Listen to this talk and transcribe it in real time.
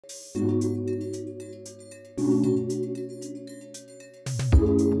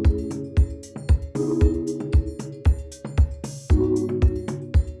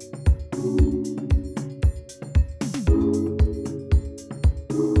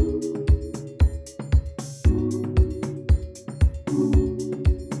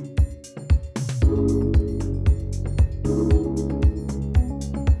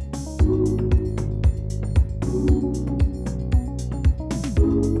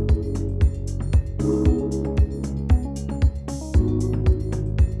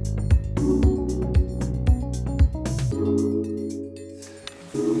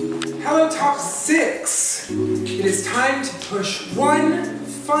Hello, top 6! It is time to push one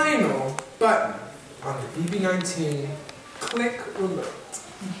final button on the BB19 click remote.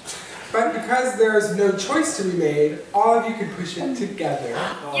 But because there is no choice to be made, all of you can push it together.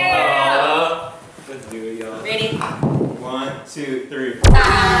 Yeah! Let's do it, y'all. Ready? 1, 2, 3.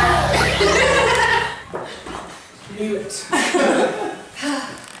 Mute.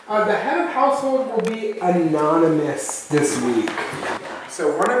 The head of household will be anonymous this week.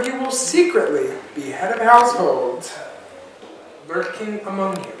 So one of you will secretly be head of household, lurking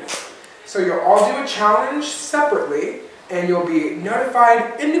among you. So you'll all do a challenge separately, and you'll be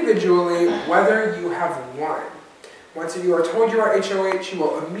notified individually whether you have won. Once you are told you are HOH, you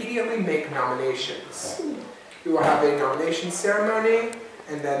will immediately make nominations. We will have a nomination ceremony,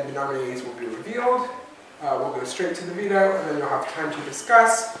 and then the nominees will be revealed. We'll go straight to the veto, and then you'll have time to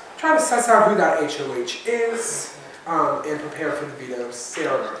discuss, try to suss out who that HOH is, and prepare for the veto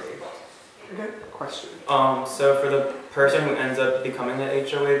ceremony. Okay, question. So for the person who ends up becoming the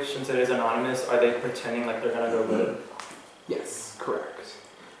HOH, since it is anonymous, are they pretending like they're gonna go vote? Yes, correct.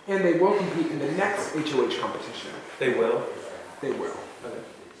 And they will compete in the next HOH competition. They will? They will. Okay.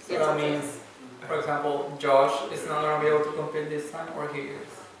 So that means, for example, Josh is not going to be able to compete this time, or he is?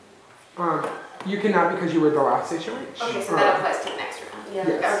 You cannot because you were the last HOH. Okay, so that applies to the next round. Yes.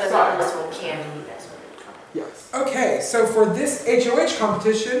 Or does that this one can be this one? Yes. Okay, so for this HOH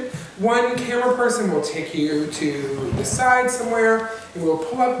competition, one camera person will take you to the side somewhere, and we'll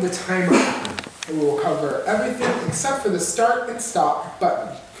pull up the timer, and we will cover everything except for the start and stop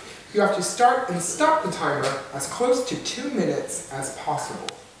button. You have to start and stop the timer as close to 2 minutes as possible.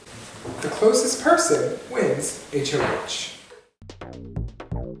 The closest person wins HOH.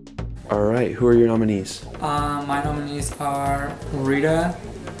 Alright, who are your nominees? My nominees are Rita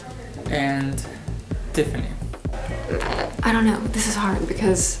and Tiffany. I don't know, this is hard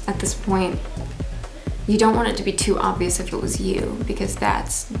because at this point, you don't want it to be too obvious if it was you, because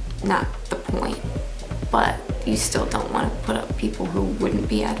that's not the point. But you still don't want to put up people who wouldn't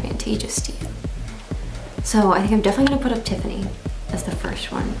be advantageous to you. So I think I'm definitely gonna put up Tiffany as the first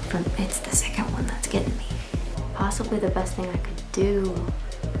one. It's the second one that's getting me. Possibly the best thing I could do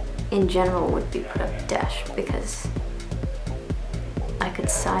in general would be put up Dash, because I could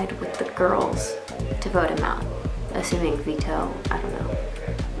side with the girls to vote him out. Assuming veto, I don't know.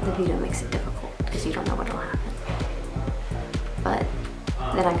 The veto makes it difficult because you don't know what'll happen. But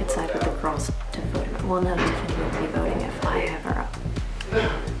then I could side with the girls to vote him out. Well, no, Tiffany would be voting if I have her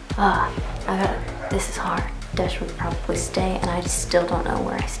up. This is hard. Dash would probably stay, and I just still don't know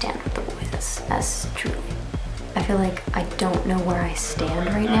where I stand with the boys as truly. I feel like I don't know where I stand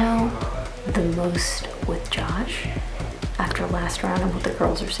right now, the most with Josh. After last round and what the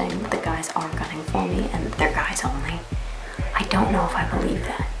girls are saying, the guys are gunning for me and they're guys only. I don't know if I believe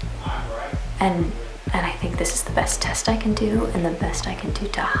that. And I think this is the best test I can do and the best I can do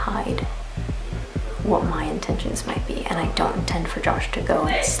to hide what my intentions might be. And I don't intend for Josh to go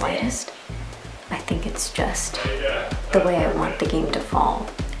in the slightest. I think it's just the way I want the game to fall.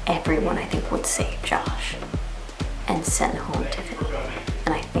 Everyone, I think, would save Josh and send home Tiffany.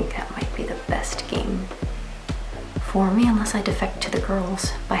 And I think that might be the best game for me, unless I defect to the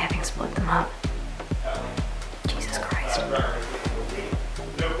girls by having split them up. Jesus Christ.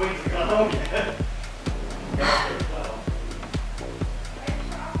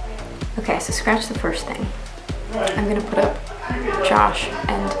 Okay, so scratch the first thing. I'm gonna put up Josh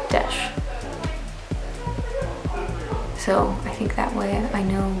and Desh. So I think that way I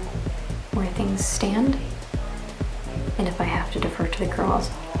know where things stand, and if I have to defer to the girls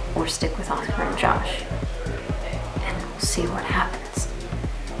or stick with Oscar and Josh. And we'll see what happens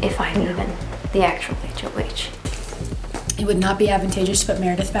if I'm even the actual HOH. It would not be advantageous to put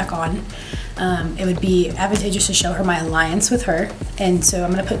Meredith back on. It would be advantageous to show her my alliance with her. And so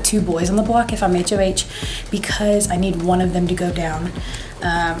I'm gonna put 2 boys on the block if I'm HOH, because I need one of them to go down.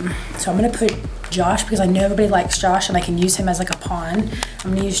 So I'm gonna put Josh, because I know everybody likes Josh and I can use him as like a pawn.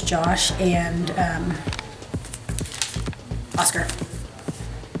 I'm gonna use Josh and Oscar.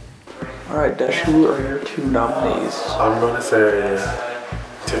 Alright, Dash, who are your 2 nominees? I'm going to say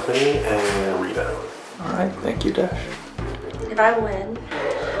Tiffany and Rita. Alright, thank you, Dash. If I win,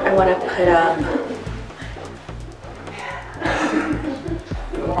 I want to put up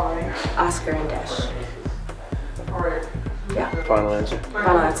Oscar and Dash. Alright. Yeah. Final answer.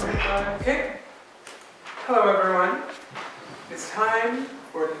 Final answer. Okay. Hello everyone. It's time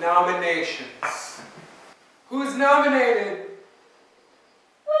for nominations. Who's nominated?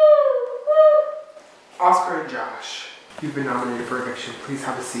 Oscar and Josh. You've been nominated for eviction. Please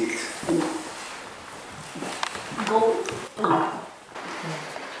have a seat. Go.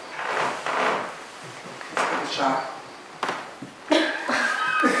 Let's take a shot.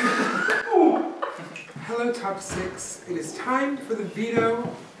 Hello, top 6. It is time for the veto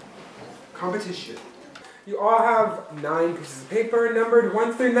competition. You all have 9 pieces of paper numbered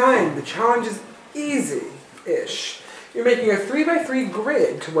 1 through 9. The challenge is easy-ish. You're making a 3x3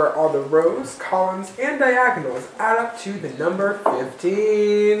 grid to where all the rows, columns, and diagonals add up to the number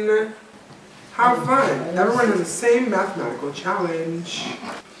 15. Have fun. Everyone has the same mathematical challenge.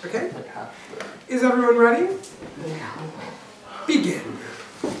 Okay? Is everyone ready? Begin.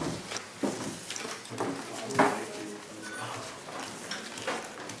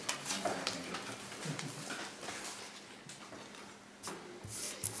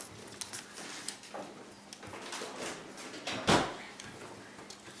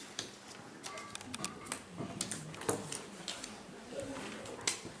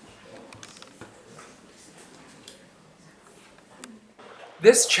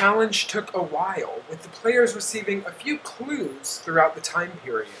 This challenge took a while, with the players receiving a few clues throughout the time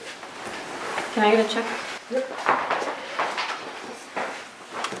period. Can I get a check? Yep.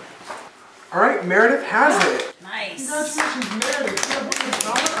 Alright, Meredith has it. Nice. Congratulations, Meredith. You have won the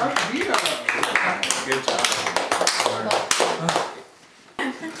dollar of veto.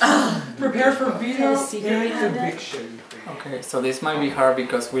 Prepare for veto and eviction. Okay, so this might be hard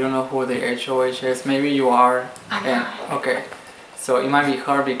because we don't know who the HOH is. Maybe you are. Okay. So it might be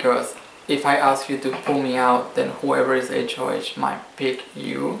hard because if I ask you to pull me out, then whoever is HOH might pick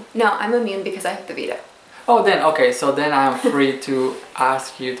you. No, I'm immune because I have the veto. Oh, then, okay, so then I'm free to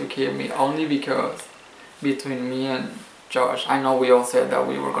ask you to keep me only because between me and Josh, I know we all said that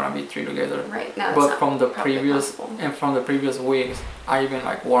we were gonna be 3 together. Right, now but from the previous weeks, I even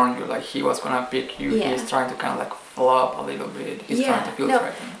like warned you, like he was gonna pick you. Yeah. He's trying to kind of like flop a little bit. He's trying to feel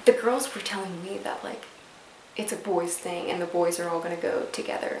threatened. The girls were telling me that like it's a boys thing and the boys are all gonna go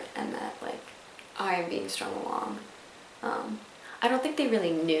together and that like I am being strung along. I don't think they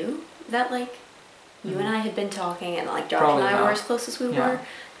really knew that like you and I had been talking and like Josh Probably and I not. were as close as we Yeah. were.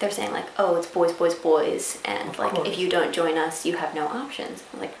 They're saying like, oh, it's boys, boys, boys, and Of like course. if you don't join us, you have no options.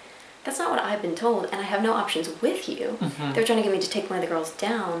 I'm like, that's not what I've been told, and I have no options with you. They're trying to get me to take one of the girls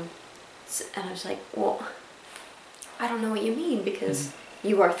down, and I was like, well, I don't know what you mean because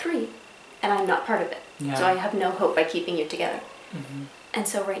you are 3, and I'm not part of it. Yeah. So I have no hope by keeping you together. And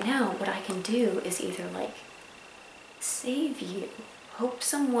so right now, what I can do is either like save you, hope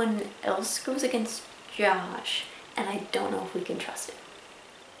someone else goes against Josh, and I don't know if we can trust it.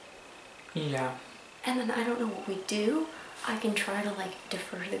 Yeah. And then I don't know what we do. I can try to like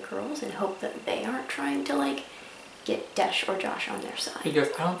defer to the girls and hope that they aren't trying to like get Desh or Josh on their side. Because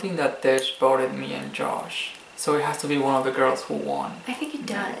I don't think that Desh voted me and Josh. So it has to be one of the girls who won. I think it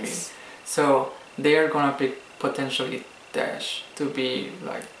does. So they are gonna pick potentially Desh to be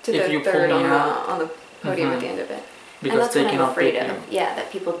like To if the you pull third me out on the podium at the end of it. because and that's they what I'm cannot afraid pick of. you. Yeah,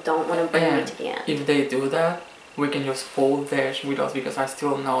 that people don't want to bring me And to the end. if they do that, we can just pull Desh with us because I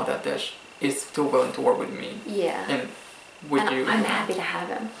still know that Desh is still willing to work with me Yeah. and with and you. I'm happy to have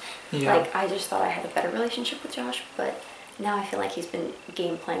him. Yeah. Like I just thought I had a better relationship with Josh, but now I feel like he's been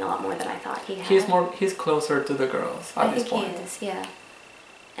game playing a lot more than I thought he had. He's closer to the girls at I this think point. he is, yeah.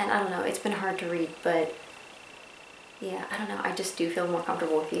 And I don't know, it's been hard to read, but yeah, I don't know, I just do feel more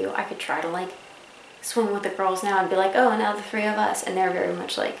comfortable with you. I could try to like swing with the girls now and be like, oh, now the 3 of us, and they're very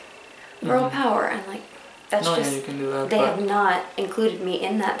much like girl power, and like that's No, just yeah, you can do that. they but have not included me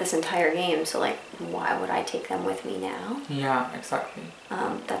in that this entire game, so like why would I take them with me now? yeah, exactly.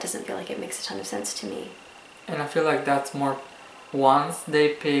 That doesn't feel like it makes a ton of sense to me. And I feel like that's more once they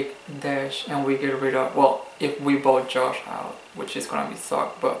pick Dash and we get rid of, well, if we vote Josh out, which is gonna be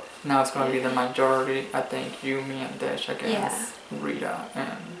suck, but now it's gonna be the majority. I think you, me, and Dash against Rita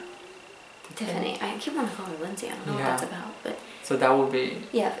and Tiffany. I keep wanting to call her Lindsay. I don't know what Yeah. that's about, but so that would be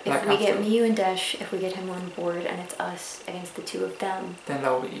yeah, if like we get after- me, you, and Desh, if we get him on board and it's us against the 2 of them, then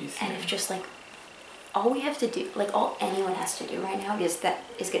that would be easy. and if just like all we have to do, like all anyone has to do right now is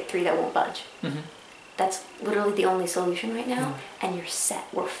get 3 that won't budge. Mhm. That's literally the only solution right now, and you're set.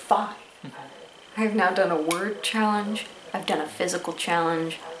 We're 5. I've now done a word challenge, I've done a physical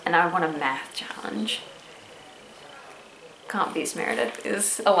challenge, and I want a math challenge. Comp Beast Meredith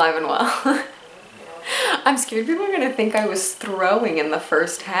is alive and well. I'm scared people are gonna think I was throwing in the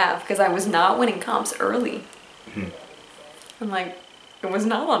first half because I was not winning comps early. I'm like, it was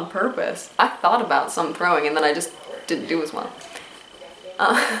not on purpose. I thought about some throwing and then I just didn't do as well.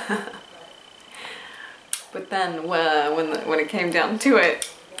 But then when it came down to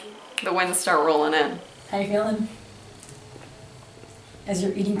it, the wins start rolling in. How you feeling? As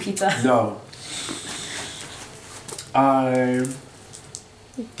you're eating pizza? No. I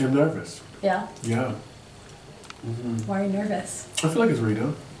am nervous. Yeah? Yeah. Why are you nervous? I feel like it's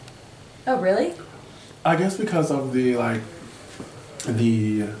Rita. Oh, really? I guess because of the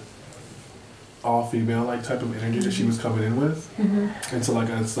all female like type of energy that she was coming in with, and so like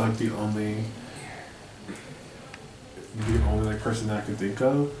it's like the only like person that I could think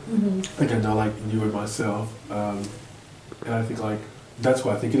of. Like I know like you and myself, and I think like that's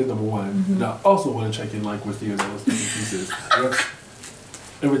why I think it is number one. And I also want to check in like with you and those different pieces. That's,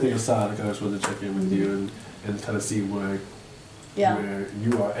 everything aside, like I just want to check in with you and kind of see where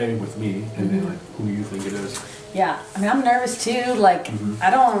you are with me, and then like who you think it is. Yeah, I mean I'm nervous too. Like I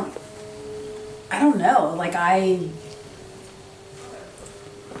don't know. Like I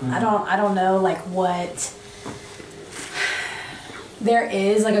don't know like what there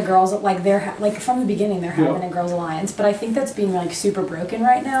is like a girls like they're like from the beginning they're having a girls alliance, but I think that's being like super broken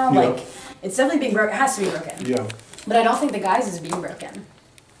right now. Like it's definitely being broken. It has to be broken. Yeah. But I don't think the guys is being broken.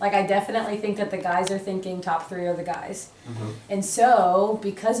 Like I definitely think that the guys are thinking top 3 are the guys, and so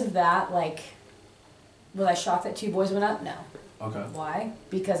because of that, like, was I shocked that 2 boys went up? No. Okay. Why?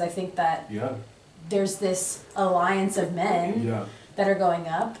 Because I think that there's this alliance of men that are going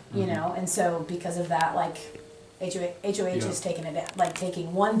up, you know, and so because of that, like, HOH is taking it down, like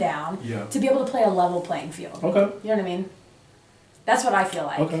taking one down to be able to play a level playing field. Okay. You know what I mean? That's what I feel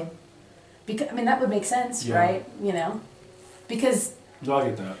like. Okay. Because I mean that would make sense, right? You know, because. No, I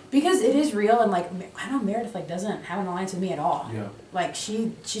get that. Because it is real, and like I know Meredith like doesn't have an alliance with me at all. Yeah. Like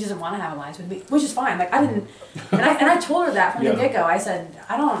she doesn't want to have an alliance with me, which is fine. Like I didn't, and I told her that from the get go. I said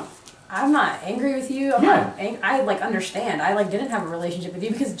I'm not angry with you. I'm not I like understand. I like didn't have a relationship with you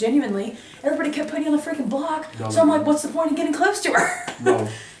because genuinely everybody kept putting you on the freaking block. No, so I'm like, what's the point in getting close to her? No.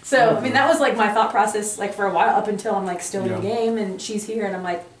 So I mean that was like my thought process like for a while up until I'm like still in the game and she's here and I'm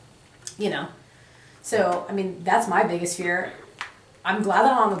like, you know. So I mean that's my biggest fear. I'm glad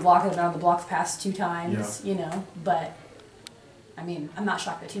that I'm on the block. I've been on the block the past 2 times, you know, but I mean, I'm not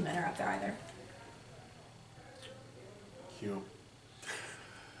shocked that 2 men are up there either. Cute.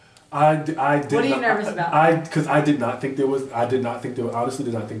 I did what are you nervous about? I did not think there was honestly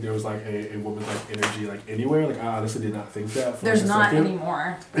did not think there was like a woman's like energy like anywhere. Like I honestly did not think that. There's not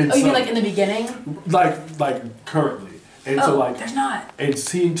anymore. And you mean like in the beginning? Like currently. And so like there's not. And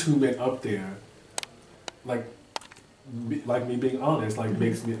seeing 2 men up there, like me being honest, like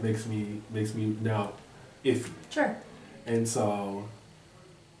makes me now iffy. Sure. And so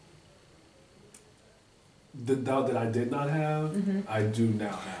the doubt that I did not have, I do now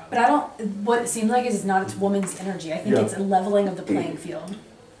have. But I don't. What it seems like is not its woman's energy. I think it's a leveling of the playing field.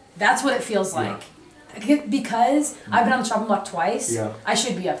 That's what it feels like. Because I've been on the chopping block twice. Yeah. I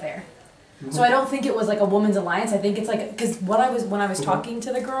should be up there. So I don't think it was like a woman's alliance. I think it's like because when I was talking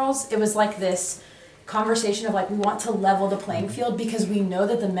to the girls, it was like this conversation of like we want to level the playing field because we know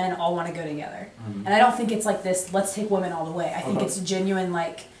that the men all want to go together, and I don't think it's like this let's take women all the way. I think it's genuine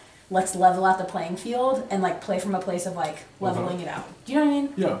like let's level out the playing field and like play from a place of like leveling it out. Do you know what I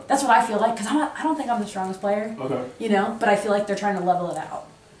mean? Yeah. That's what I feel like because I don't think I'm the strongest player. Okay. You know, but I feel like they're trying to level it out.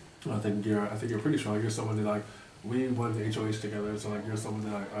 I think you're pretty strong. You're someone that like we won the HOH together, so like you're someone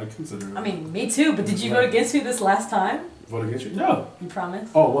that I consider. I mean, me too. But did you vote against me this last time? Vote against you? No. You promise?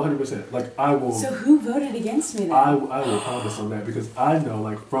 Oh, 100%. Like I will. So who voted against me then? I will promise on that because I know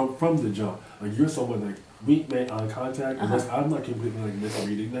like from the jump, like you're someone like we made eye contact, and I'm not completely like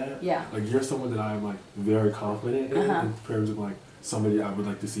misreading that. Yeah. Like you're someone that I am like very confident in terms of like somebody I would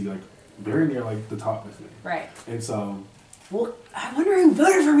like to see like very near like the top with me. Right. And so. Well, I wonder who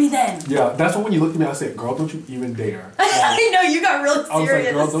voted for me then. Yeah, that's when you looked at me. I said, "Girl, don't you even dare." Like, I know you got really serious. I was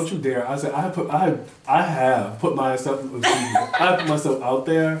like, "Girl, don't you dare." I said, I have put myself out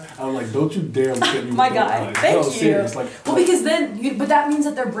there. I'm like, "Don't you dare look at me." My God, thank you. Serious. Like, well, because then, but that means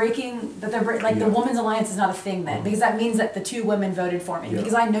that they're breaking. Like the women's alliance is not a thing then, because that means that the 2 women voted for me. Yeah.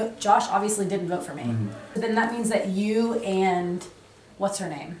 Because I know Josh obviously didn't vote for me. But then that means that you and what's her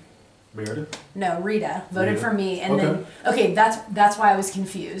name? Meredith? No, Rita voted Rita? for me, and Okay. then okay, that's why I was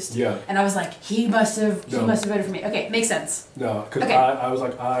confused. Yeah. And I was like, he must have No. voted for me. Okay, makes sense. No, because Okay. I was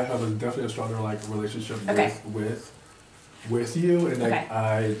like, I have definitely a stronger like relationship Okay. with you, and like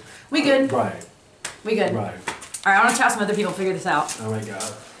Okay. We good? Right. We good? Right. All right, I want to chat some other people figure this out. Oh my god.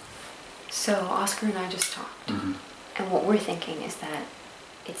 So Oscar and I just talked, Mm-hmm. and what we're thinking is that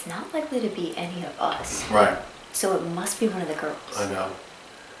it's not likely to be any of us. Right. So it must be one of the girls. I know.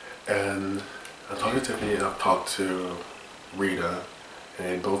 And I talked to Tiffany and I've talked to Rita, and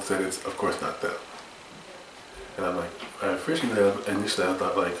they both said it's of course not them. And I'm like, at first initially I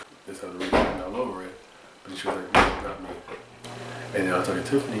thought like this had Rita written all over it, but she was like, no, not me. And then I was talking to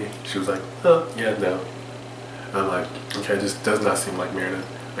Tiffany, she was like, oh yeah, no. And I'm like, okay, this does not seem like Meredith,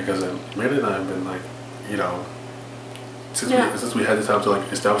 because Meredith and I have been like, you know, since we had the time to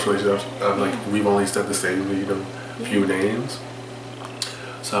like establish relationships, like we've only said the same, you know, few names.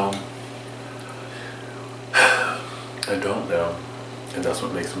 So I don't know, and that's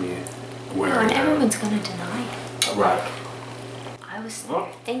what makes me where I and am. everyone's gonna deny it. Right. I was Well,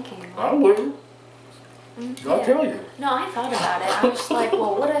 thinking. I will. I'll yeah. tell you. No, I thought about it. I was just like,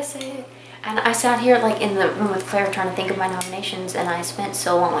 well, what I say? And I sat here like in the room with Claire trying to think of my nominations, and I spent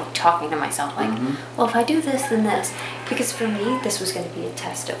so long like talking to myself, like, well, if I do this, then this. Because for me, this was going to be a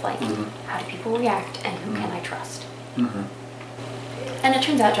test of like, how do people react and who can I trust? And it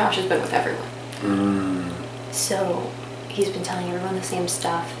turns out Josh has been with everyone. So he's been telling everyone the same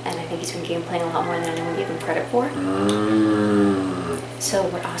stuff, and I think he's been game playing a lot more than anyone gave him credit for. So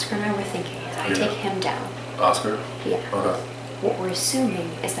what Oscar and I were thinking is I take him down. Oscar? Yeah. Okay. What we're assuming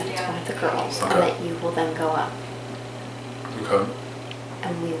is that it's one of the girls, Okay. and that you will then go up. Okay.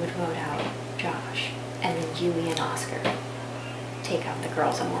 And we would vote out Josh, and then you, me, and Oscar take out the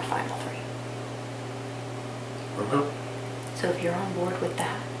girls, and we're final three. Okay. So if you're on board with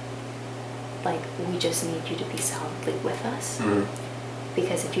that, like, we just need you to be solidly with us.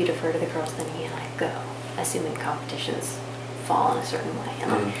 Because if you defer to the girls, then he and I go, assuming competitions fall in a certain way.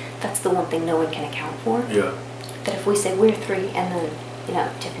 And like, that's the one thing no one can account for. Yeah. That if we say we're three, and then, you know,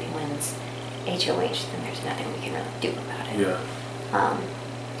 Tiffany wins HOH, then there's nothing we can really do about it. Yeah.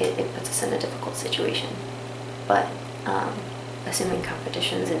 It puts us in a difficult situation. But assuming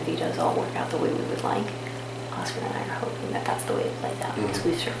competitions and vetoes all work out the way we would like, Oscar and I are hoping that that's the way it plays out, because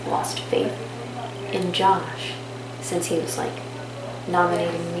we've sort of lost faith in Josh since he was like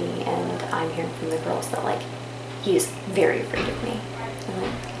nominating me, and I'm hearing from the girls that like he is very afraid of me. And,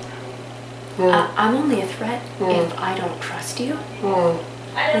 like, I'm only a threat if I don't trust you.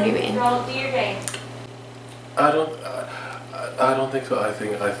 What do you mean? Do your thing. I don't think so. I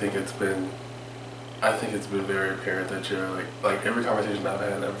think it's been very apparent that you're like every conversation I've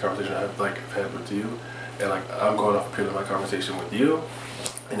had, every conversation I've had with you, and like I'm going off the of my conversation with you,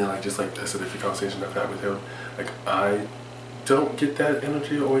 and then like just like I said, every conversation I've had with him, like I don't get that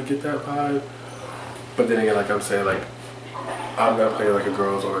energy or get that vibe. But then again, like I'm saying, like I'm not playing like a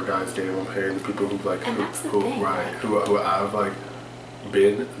girls or a guys game. I'm playing the people who like who I've like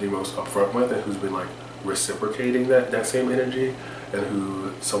been the most upfront with, and who's been like reciprocating that same energy, and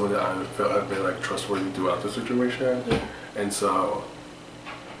who someone that I felt have been like trustworthy throughout the situation. And so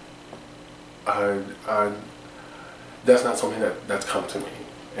I that's not something that's come to me,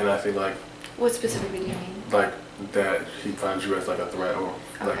 and I think like What specifically do you mean? like that he finds you as like a threat, or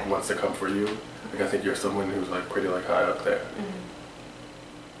like wants to come for you. Like I think you're someone who's like pretty like high up there.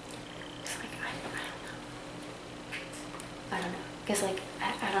 It's like I don't know. Because like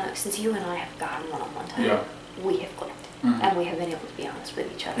I don't know. Since you and I have gotten one-on-one time, we have clicked, and we have been able to be honest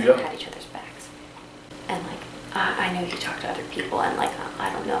with each other and had each other's backs. And like I know you talk to other people, and like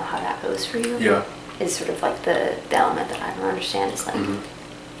I don't know how that goes for you. Yeah. Is sort of like the element that I don't understand. Is like,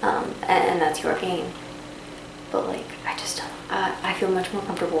 and that's your game. But like I just don't. I feel much more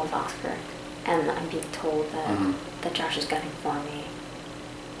comfortable with Oscar, and I'm being told that that Josh is gunning for me,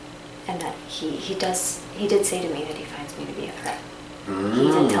 and that he did say to me that he finds me to be a threat. He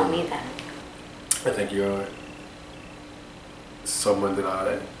didn't tell me that. I think you're someone that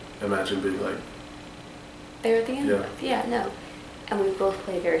I imagine being like There at the end. Yeah, no. And we both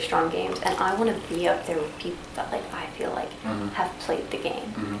play very strong games, and I want to be up there with people that like I feel like have played the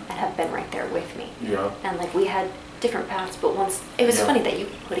game and have been right there with me. Yeah. And like we had different paths, but once it was funny that you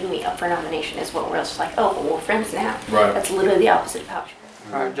putting me up for nomination is what we're just like, oh, well, we're friends now. Right. That's literally the opposite of how.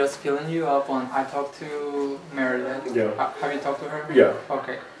 Alright, just filling you up on, I talked to Meredith. Yeah. Have you talked to her? Yeah.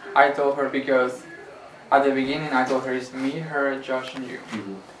 Okay. I told her because at the beginning I told her it's me, her, Josh, and you.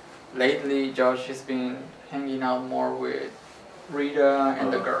 Lately, Josh has been hanging out more with Rita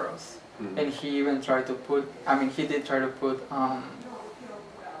and the girls. And he even tried to put, he did try to put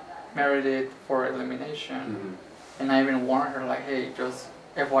Meredith for elimination, and I even warned her like, hey, just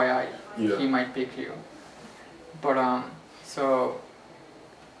FYI, he might pick you. But so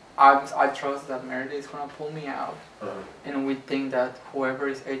I trust that Meredith is gonna pull me out, and we think that whoever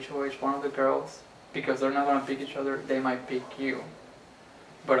is HOH, one of the girls, because they're not gonna pick each other, they might pick you.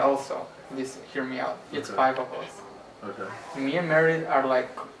 But also, hear me out. It's 5 of us. Okay. Me and Meredith are like,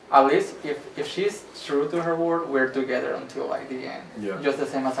 at least if she's true to her word, we're together until like the end. Yeah. Just the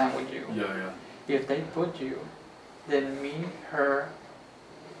same as I'm with you. Yeah, yeah. If they put you, then me, her,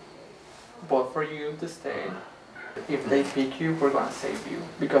 vote for you to stay. If they pick you, we're gonna save you,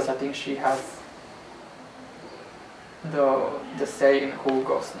 because I think she has the say in who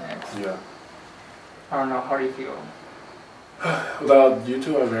goes next. Yeah. I don't know, how do you feel? Well, you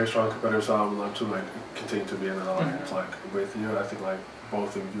two are very strong competitors, so I would love to like continue to be in an alliance like with you. I think like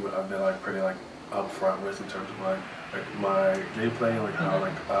both of you I've been like pretty like upfront with in terms of like my gameplay, like how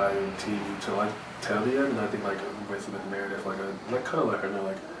like I team you to like tell the end, and I think like with Meredith, like I like kind of let her know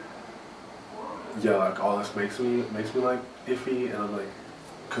like, yeah, like all this makes me like iffy, and I'm like,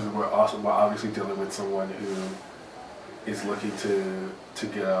 because we're obviously dealing with someone who is looking to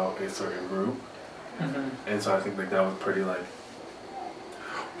get out a certain group. And so I think like that was pretty like,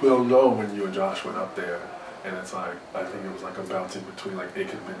 we don't know when you and Josh went up there, and it's like, I think it was like a bouncing between like, it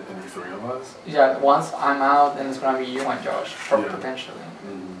could have been any 3 of us. Yeah, once I'm out, then it's gonna be you and Josh, or potentially,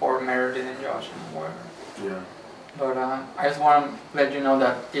 or Meredith and Josh, and whoever. Yeah. But I just want to let you know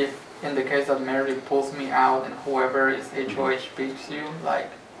that if in the case that Meredith pulls me out and whoever is HOH picks you,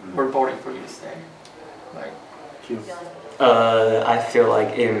 like, we're voting for you to stay. Like, I feel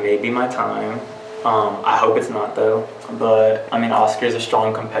like it may be my time. I hope it's not though, but I mean Oscar is a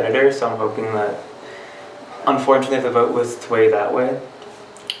strong competitor, so I'm hoping that, unfortunately, if the vote was to sway that way.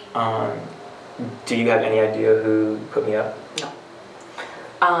 Do you have any idea who put me up? No.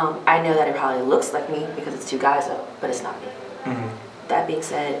 I know that it probably looks like me because it's 2 guys up, but it's not me. That being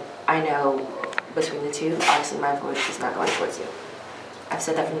said, I know between the 2, obviously my vote is not going towards you. I've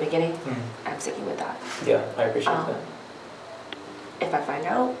said that from the beginning. I'm sticking with that. Yeah, I appreciate that. If I find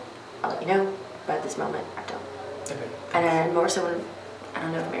out, I'll let you know. But at this moment, I don't. Okay. And then more so, I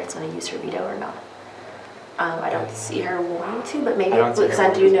don't know if Meredith's going to use her veto or not. I don't see her wanting to, but maybe, because I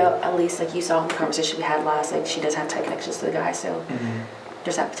do know, at least like you saw in the conversation we had last, like she does have tight connections to the guy, so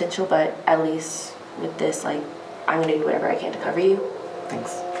there's that potential. But at least with this, like, I'm going to do whatever I can to cover you.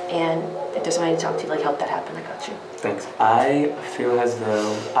 Thanks. And if there's somebody to talk to, like, help that happen, I got you. Thanks. I feel as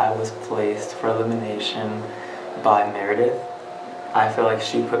though I was placed for elimination by Meredith. I feel like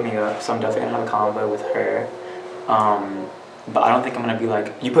she put me up, so I'm definitely gonna have a convo with her. But I don't think I'm gonna be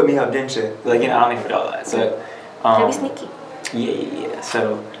like, you put me up, didn't you? Like, you know, I don't think we'd all that. So, be sneaky. Yeah.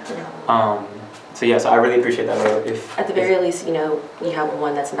 So, so I really appreciate that. If at the very least, you know, you have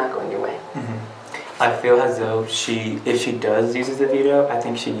one that's not going your way. I feel as though if she does use the veto, I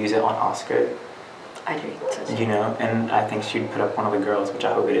think she'd use it on Oscar. I agree. So you know, and I think she'd put up one of the girls, which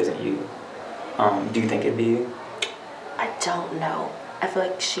I hope it isn't you. Do you think it'd be you? I don't know. I feel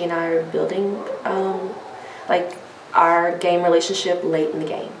like she and I are building like our game relationship late in the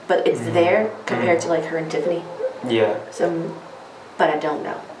game, but it's there compared to like her and Tiffany. Yeah. So, but I don't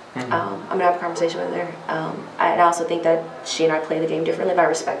know. I'm gonna have a conversation with her. I also think that she and I play the game differently, but I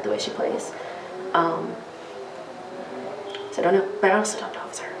respect the way she plays. So I don't know, but I also don't know if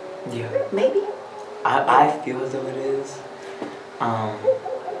it's her. Yeah. Maybe. I feel as though it is.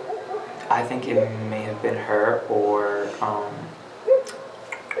 I think it may have been her or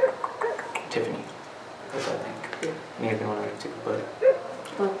Tiffany. That's what I think. May have been one of them too, but.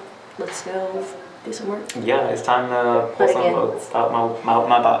 Well, let's go do some work. Yeah, it's time to pull some votes out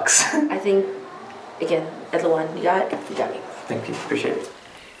my box. I think, again, as the one you got me. Thank you, appreciate it.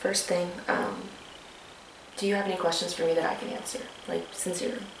 First thing, do you have any questions for me that I can answer? Like,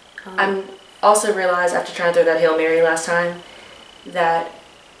 sincerely. I'm also realized after trying to throw that Hail Mary last time that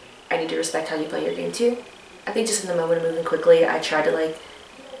I need to respect how you play your game too. I think just in the moment of moving quickly, I tried to like,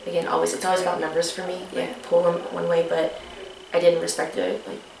 again, it's always about numbers for me. Like, pull them one way, but I didn't respect the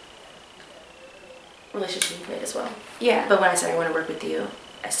like relationship you played as well. Yeah. But when I said I want to work with you,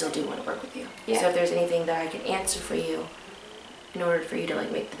 I still do want to work with you. Yeah. So if there's anything that I can answer for you, in order for you to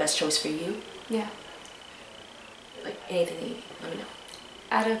like make the best choice for you. Yeah. Like anything that you need, let me know.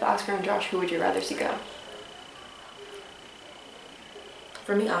 Out of Oscar and Josh, who would you rather see go?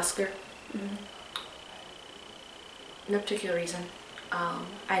 For me, Oscar. No particular reason.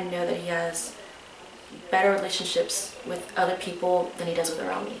 I know that he has better relationships with other people than he does with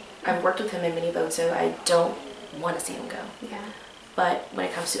around me. I've worked with him in many votes, so I don't want to see him go. Yeah. But when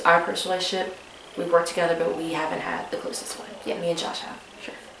it comes to our personal relationship, we've worked together, but we haven't had the closest one. Yeah. Me and Josh have.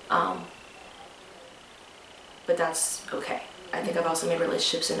 Sure. But that's okay. I think I've also made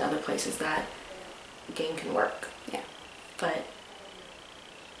relationships in other places that game can work. Yeah. But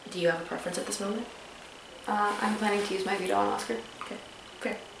do you have a preference at this moment? I'm planning to use my veto on Oscar. Okay,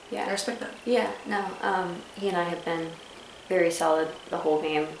 fair. Yeah. I respect that. Yeah, no, he and I have been very solid the whole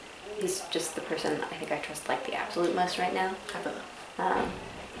game. He's just the person I think I trust like the absolute most right now. I feel that.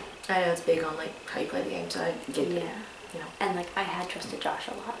 I know it's big on like how you play the game, so I get it. Yeah. You know. And like I had trusted Josh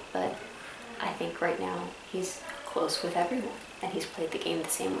a lot, but I think right now he's close with everyone, and he's played the game the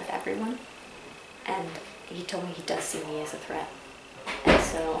same with everyone. And he told me he does see me as a threat, and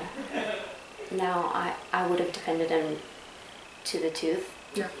so now I would have defended him to the tooth.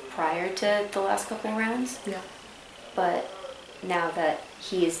 Yeah. Prior to the last couple rounds. Yeah. But now that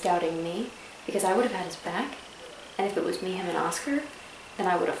he is doubting me, because I would have had his back, and if it was me, him, and Oscar, then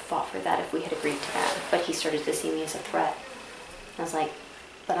I would have fought for that if we had agreed to that. But he started to see me as a threat. I was like,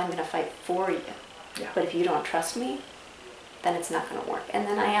 but I'm going to fight for you. Yeah. But if you don't trust me, then it's not going to work. And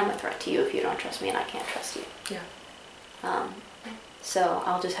then I am a threat to you if you don't trust me, and I can't trust you. Yeah. So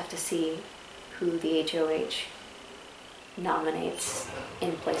I'll just have to see who the HOH nominates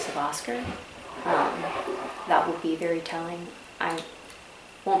in place of Oscar. That will be very telling. I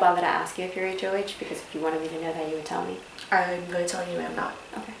won't bother to ask you if you're HOH, because if you wanted me to know that, you would tell me. I'm going to tell you I'm not.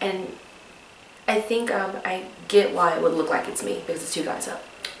 Okay. And I think I get why it would look like it's me, because it's 2 guys up.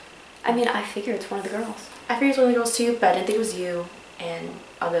 I mean, I figure it's one of the girls. I figured it was one of the girls too, but I didn't think it was you. And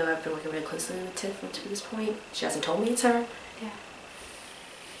although I've been working really closely with Tiff up to this point, she hasn't told me it's her. Yeah.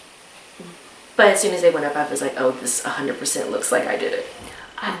 But as soon as they went up, I was like, oh, this 100% looks like I did it.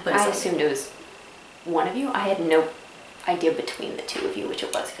 But I assumed it was one of you. I had no idea between the two of you which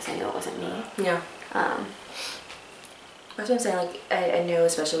it was, because I knew it wasn't me. Yeah. That's what I'm saying. Like, I know,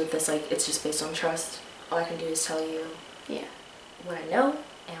 especially with this, like, it's just based on trust. All I can do is tell you what I know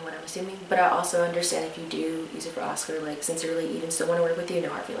and what I'm assuming. But I also understand if you do use it for Oscar, like, sincerely, even still want to work with you, no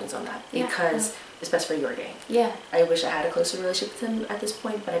hard feelings on that. Yeah. Because it's best for your game. Yeah. I wish I had a closer relationship with him at this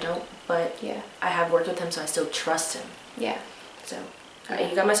point, but I don't. But yeah, I have worked with him, so I still trust him. Yeah. So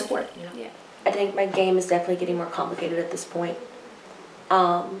you got my support. You know? Yeah. I think my game is definitely getting more complicated at this point.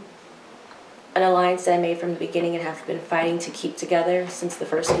 An alliance that I made from the beginning and have been fighting to keep together since the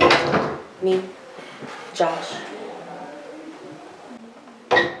first week. Me, Josh,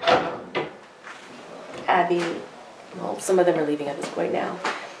 Abby, well, some of them are leaving at this point now,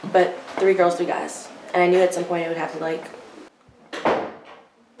 but 3 girls, 3 guys. And I knew at some point I would have to, like,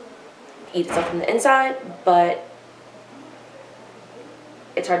 eat itself from the inside, but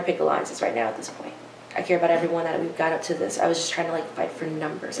it's hard to pick alliances right now at this point. I care about everyone that we've got up to this. I was just trying to, like, fight for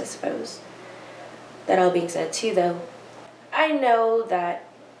numbers, I suppose. That all being said, too, though, I know that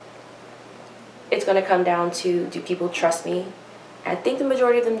it's going to come down to, do people trust me? I think the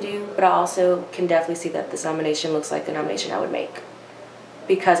majority of them do, but I also can definitely see that this nomination looks like the nomination I would make.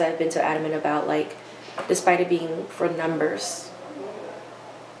 Because I've been so adamant about, like, despite it being for numbers,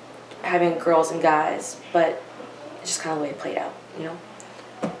 having girls and guys, but it's just kind of the way it played out, you know?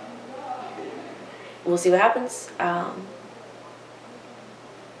 We'll see what happens. I'm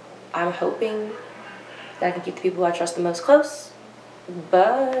hoping that I can keep the people I trust the most close,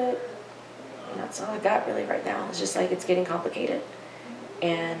 but that's all I got really right now. It's just like it's getting complicated,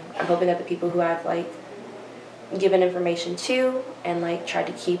 and I'm hoping that the people who I've like given information to and like tried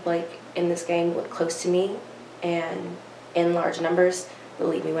to keep like in this game close to me and in large numbers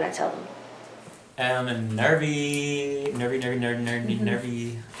believe me when I tell them. Nervy.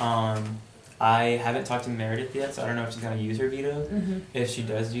 I haven't talked to Meredith yet, so I don't know if she's gonna use her veto. If she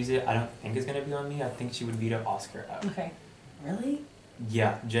does use it, I don't think it's gonna be on me. I think she would veto Oscar out. Okay. Really?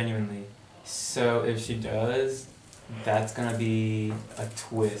 Yeah, genuinely. So if she does, that's gonna be a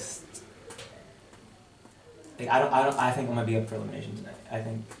twist. Like I think I'm gonna be up for elimination tonight. I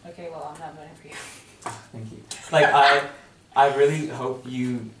think. Okay, well, I'm not voting for you. Thank you. Like I really hope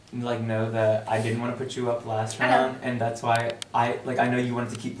you like know that I didn't want to put you up last round, and that's why I know you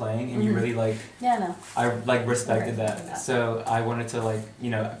wanted to keep playing, and you really like. Yeah, no. I like respected that. So I wanted to like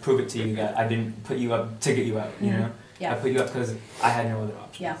prove it to you that I didn't put you up to get you out. You know. Yeah. I put you up because I had no other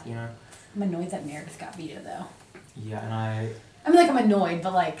options. Yeah. You know. I'm annoyed that Meredith got vetoed though. Yeah, and I mean, like, I'm annoyed,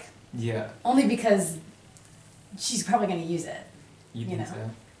 but like. Yeah. Only because she's probably gonna use it. You think so?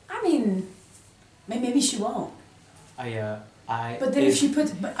 I mean, maybe she won't. But then if she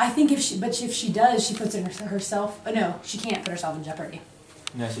puts, but if she does, she puts it herself. Oh no, she can't put herself in jeopardy.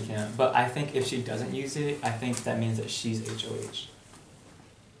 No, she can't. But I think if she doesn't use it, I think that means that she's HOH.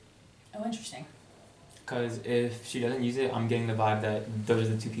 Oh, interesting. Because if she doesn't use it, I'm getting the vibe that those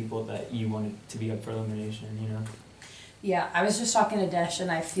are the 2 people that you wanted to be up for elimination, you know? Yeah, I was just talking to Desh,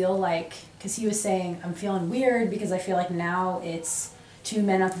 and I feel like, because he was saying, I'm feeling weird because I feel like now it's 2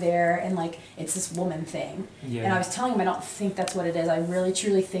 men up there and like it's this woman thing. Yeah. And I was telling him I don't think that's what it is. I really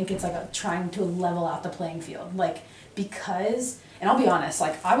truly think it's like trying to level out the playing field. Like, because, and I'll be honest,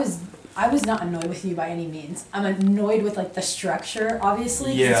 like I was not annoyed with you by any means. I'm annoyed with like the structure,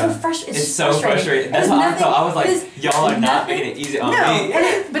 obviously. Yeah. It's so frustrating. That's what I felt. I was like, y'all are not making it easy on me.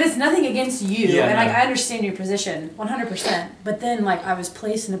 But it's nothing against you. Yeah, and like I understand your position 100%. But then like I was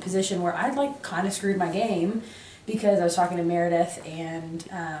placed in a position where I'd like kind of screwed my game because I was talking to Meredith and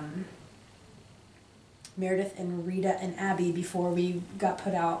Rita and Abby before we got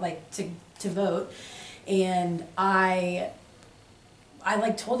put out like to vote. And I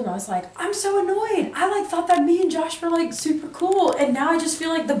like told them, I was like, I'm so annoyed. I like thought that me and Josh were like super cool, and now I just feel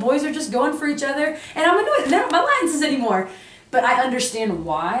like the boys are just going for each other, and I'm annoyed. They're not my alliances anymore. But I understand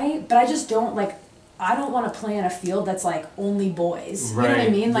why. But I just don't like. I don't want to play in a field that's like only boys. Right. You know what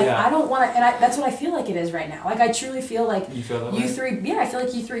I mean? Like I don't want to, and that's what I feel like it is right now. Like I truly feel like you feel that you way? three. Yeah, I feel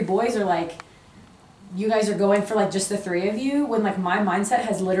like you three boys are like. You guys are going for like just the three of you, when like my mindset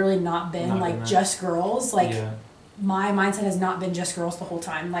has literally not been like just girls. Like my mindset has not been just girls the whole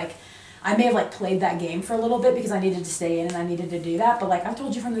time. Like I may have like played that game for a little bit because I needed to stay in and I needed to do that. But like I've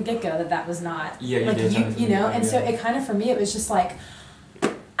told you from the get go that was not like you know. And so it kind of for me it was just like I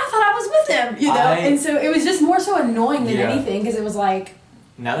thought I was with him, you know. And so it was just more so annoying than anything because it was like.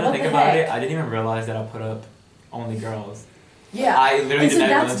 Now that I think about it, I didn't even realize that I put up only girls. Yeah, I literally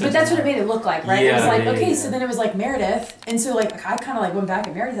and so that's what it made it look like, right? It was like, okay, so then it was like Meredith, and so like I kind of like went back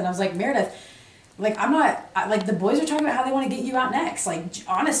at Meredith, and I was like, Meredith, like I'm not like the boys are talking about how they want to get you out next, like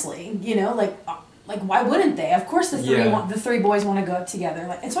honestly, you know, like why wouldn't they? Of course the three boys want to go up together,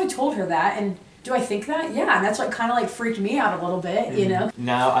 like, and so I told her that, and do I think that? Yeah, and that's what kind of like freaked me out a little bit, you know.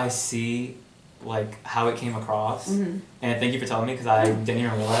 Now I see like how it came across, and thank you for telling me because I didn't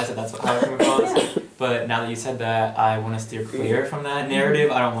even realize that that's how it came across. But now that you said that, I want to steer clear from that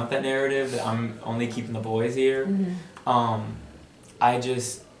narrative. I don't want that narrative that I'm only keeping the boys here. I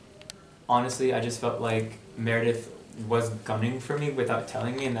just felt like Meredith was gunning for me without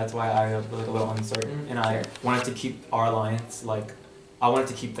telling me, and that's why I was like a little uncertain. And I wanted to keep our alliance like. I wanted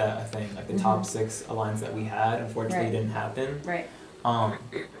to keep that a thing, like the top 6 alliance that we had. Unfortunately, it didn't happen. Right.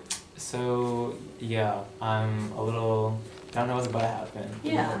 So yeah, I'm a little. I don't know what's about to happen.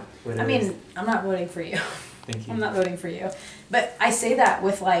 Yeah. I mean, I'm not voting for you. Thank you. I'm not voting for you. But I say that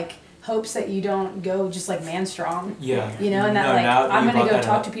with like hopes that you don't go just like man strong. Yeah. You know, and that like I'm gonna go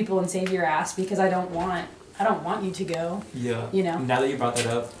talk to people and save your ass because I don't want you to go. Yeah. You know. Now that you brought that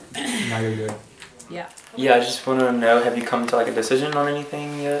up, now you're good. Yeah. Yeah, I just want to know, have you come to like a decision on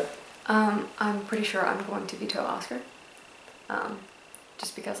anything yet? I'm pretty sure I'm going to veto Oscar.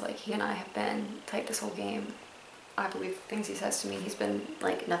 Just because like he and I have been tight this whole game. I believe the things he says to me. He's been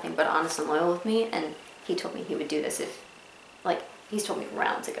like nothing but honest and loyal with me, and he told me he would do this if, like, he's told me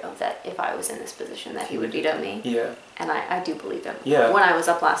rounds ago that if I was in this position that he would veto me. Yeah. And I do believe him. Yeah. When I was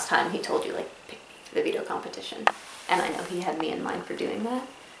up last time, he told you like pick me for the veto competition, and I know he had me in mind for doing that.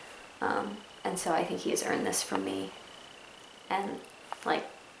 And so I think he has earned this from me. And like,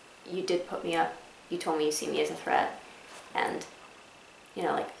 you did put me up. You told me you see me as a threat, and you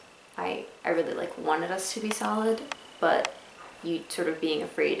know like. I really like wanted us to be solid, but you sort of being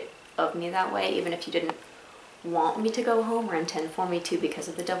afraid of me that way, even if you didn't want me to go home or intend for me to because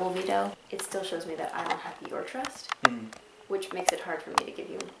of the double veto, it still shows me that I don't have your trust, which makes it hard for me to give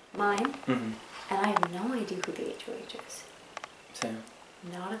you mine. And I have no idea who the HOH is. Same.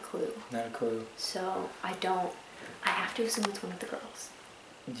 Not a clue. Not a clue. So I have to assume it's one of the girls.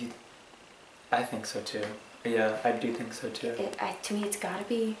 I think so too. Yeah, I do think so too. To me, it's gotta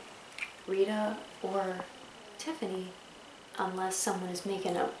be Rita or Tiffany, unless someone is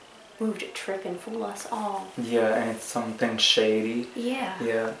making a move to trick and fool us all. Yeah, and it's something shady. Yeah.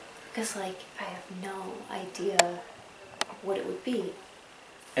 Yeah. Because like I have no idea what it would be.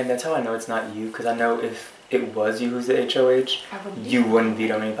 And that's how I know it's not you, because I know if it was you who's the HOH, you wouldn't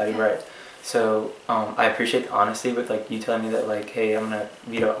veto anybody, right? So I appreciate the honesty with like you telling me that like, hey, I'm gonna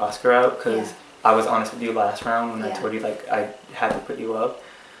veto Oscar out, because I was honest with you last round when I told you like I had to put you up.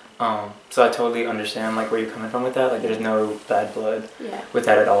 So I totally understand like where you're coming from with that. Like there's no bad blood with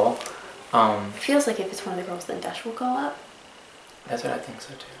that at all. It feels like if it's one of the girls, then Dash will go up. That's what I think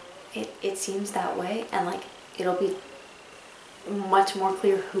so too. It seems that way, and like it'll be much more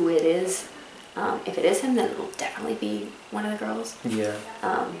clear who it is. If it is him, then it'll definitely be one of the girls. Yeah.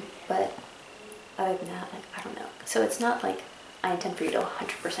 But other than that, like I don't know. So it's not like I intend for you to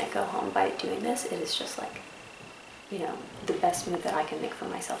 100% go home by doing this. It is just like, you know, the best move that I can make for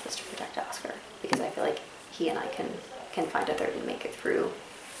myself is to protect Oscar, because I feel like he and I can find a third and make it through,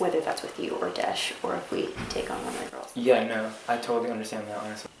 whether that's with you or Desh, or if we take on one of the girls. Yeah, no, I totally understand that,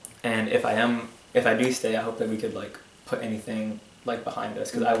 honestly. And if I do stay, I hope that we could like put anything like behind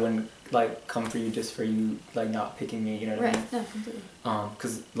us, because I wouldn't like come for you just for you like not picking me, you know what I mean? Right, no, completely.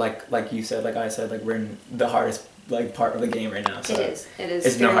 Because like you said, like I said, like we're in the hardest like part of the game right now. So it is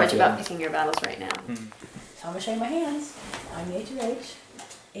it's very no much hard about feelings. picking your battles right now. So I'm gonna show you my hands. I'm the HOH.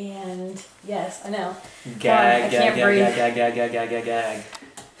 And yes, I know. Gag, I gag, can't gag, breathe. gag, gag, gag, gag, gag, gag.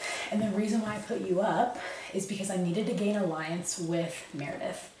 And the reason why I put you up is because I needed to gain alliance with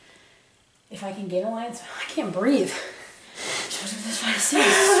Meredith. If I can gain alliance, I can't breathe. This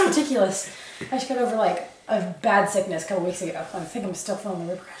is ridiculous. I just got over like a bad sickness a couple weeks ago. I think I'm still feeling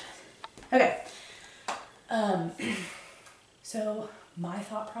the repercussions. Okay. So my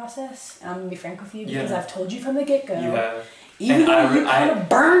thought process, and I'm gonna be frank with you because I've told you from the get-go. You have. Even though you kind of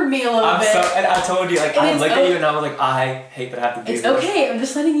burned me a little bit. And I told you, like, And I it's looked at you and I was like, I hate that I have to do It's this. okay. I'm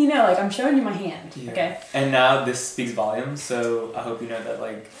just letting you know. Like, I'm showing you my hand. Yeah. Okay. And now this speaks volumes, so I hope you know that,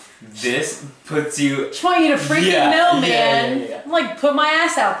 like, this puts you. Just want you to freaking know, man. Yeah. I'm like, put my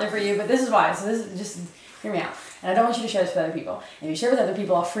ass out there for you, but this is why. So this is just, hear me out. And I don't want you to share this with other people. And if you share it with other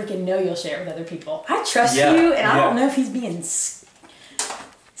people, I'll freaking know you'll share it with other people. I trust you, and I don't know if he's being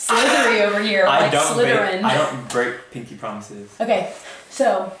slithery over here, like Slytherin. I don't break pinky promises. Okay,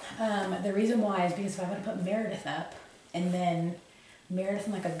 so the reason why is because if I want to put Meredith up, and then Meredith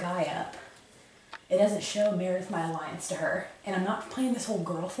and like a guy up, it doesn't show Meredith my alliance to her. And I'm not playing this whole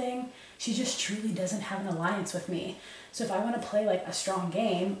girl thing. She just truly doesn't have an alliance with me. So if I want to play like a strong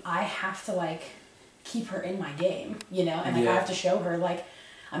game, I have to like keep her in my game, you know? And like I have to show her like,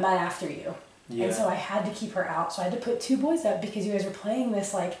 I'm not after you. Yeah. And so I had to keep her out. So I had to put 2 boys up because you guys were playing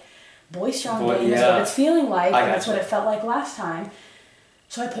this like boy strong game is what it's feeling like. And that's what it felt like last time.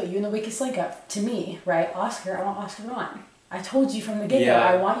 So I put you in the weakest link up to me, right? Oscar, I want Oscar on. I told you from the get-go,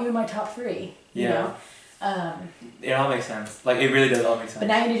 I want you in my top 3. You know? It all makes sense. Like, it really does all make sense. But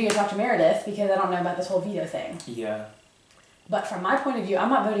now you need to go talk to Meredith because I don't know about this whole veto thing. Yeah. But from my point of view, I'm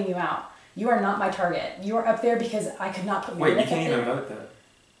not voting you out. You are not my target. You are up there because I could not put Meredith Wait, you can't up even there. vote that.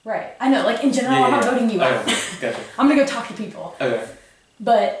 Right. I know, like in general, I'm not voting you out. Okay, gotcha. I'm gonna go talk to people. Okay.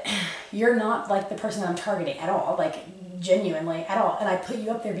 But you're not like the person I'm targeting at all, like genuinely at all. And I put you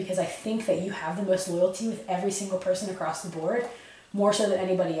up there because I think that you have the most loyalty with every single person across the board, more so than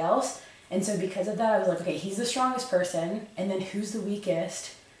anybody else. And so because of that, I was like, okay, he's the strongest person, and then who's the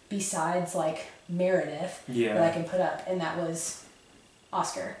weakest besides like Meredith that I can put up? And that was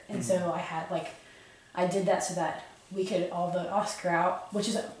Oscar. And so I had like, I did that so that we could all vote Oscar out, which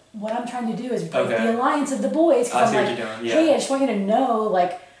is what I'm trying to do is break the alliance of the boys. Because I'm like, hey, I just want you to know,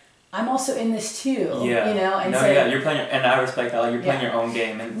 like, I'm also in this too. Yeah. You know? And you're playing, and I respect that. Like, you're playing your own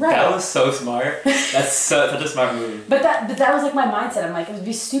game, and that was so smart. That's such a smart move. But that was like my mindset. I'm like, it would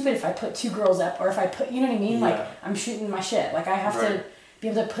be stupid if I put 2 girls up, or if I put, you know what I mean? Yeah. Like, I'm shooting my shit. Like, I have to be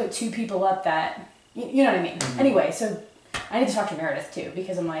able to put 2 people up that, you know what I mean? Mm-hmm. Anyway, so I need to talk to Meredith too,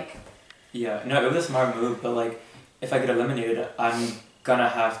 because I'm like. Yeah, no, it was a smart move, but like, if I get eliminated, I'm gonna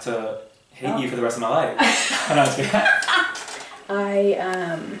have to hate you for the rest of my life.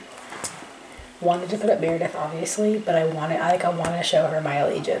 I wanted to put up Meredith, obviously, but I want to show her my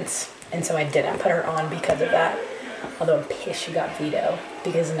allegiance, and so I didn't put her on because of that. Although I'm pissed she got veto,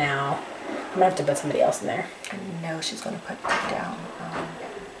 because now I'm gonna have to put somebody else in there. No, she's gonna put down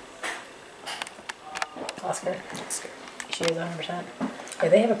Oscar. She is 100%. Yeah,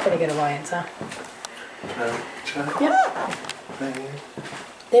 they have a pretty good alliance, huh? Yeah.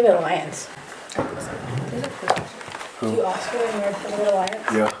 They have an alliance. Who? Do Oscar and Meredith have a good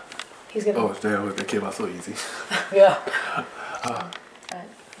alliance? Yeah. He's gonna. Oh, damn, that came out so easy. Yeah.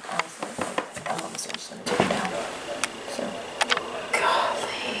 honestly, I'm just gonna take it down. So,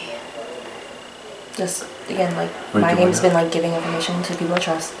 golly. Just again, like my game's been like giving information to people I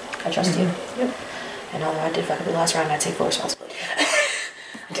trust. I trust you. Yep. And although I did fuck up the last round, I take full responsibility.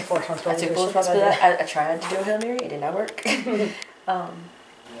 I take full responsibility. I took full responsibility. I tried to do a Hail Mary. It did not work.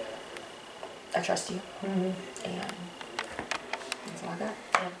 I trust you. And that's all I got.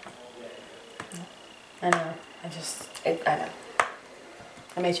 Yeah. I know. I know.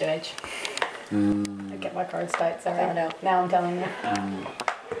 I'm HOH. I get my cards tight, so I know. Now I'm telling you.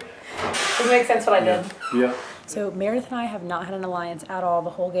 Does it make sense what I did? Yeah. So Meredith and I have not had an alliance at all the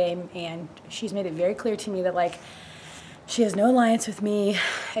whole game, and she's made it very clear to me that like she has no alliance with me,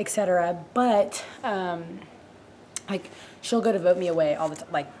 etc. But like she'll go to vote me away all the time,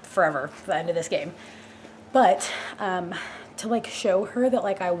 like forever for the end of this game. But to like show her that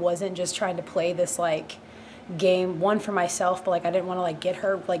like I wasn't just trying to play this like game, one for myself, but like I didn't want to like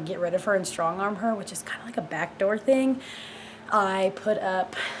get rid of her and strong arm her, which is kind of like a backdoor thing. I put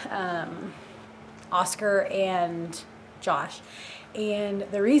up Oscar and Josh, and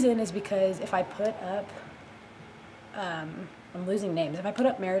the reason is because if I put up I'm losing names. If I put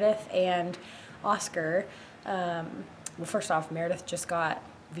up Meredith and Oscar, well, first off, Meredith just got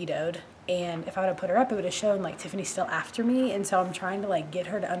vetoed, and if I would have put her up, it would have shown like Tiffany's still after me, and so I'm trying to like get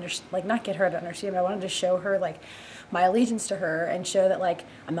her to not get her to understand, but I wanted to show her like my allegiance to her and show that like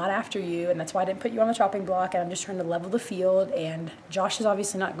I'm not after you, and that's why I didn't put you on the chopping block, and I'm just trying to level the field. And Josh is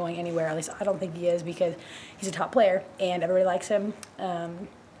obviously not going anywhere, at least I don't think he is, because he's a top player and everybody likes him.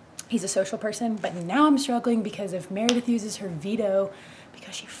 He's a social person, but now I'm struggling because if Meredith uses her veto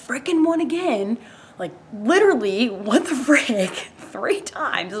because she frickin' won again, like literally, what the frick, 3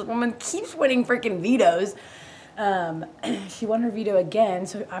 times. This woman keeps winning frickin' vetoes. She won her veto again,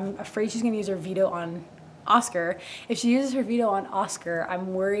 so I'm afraid she's gonna use her veto on Oscar. If she uses her veto on Oscar,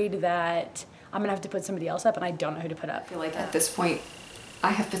 I'm worried that I'm gonna have to put somebody else up, and I don't know who to put up. I feel like at this point, I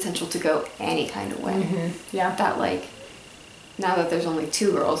have potential to go any kind of way. Mm-hmm. Yeah. That like, now that there's only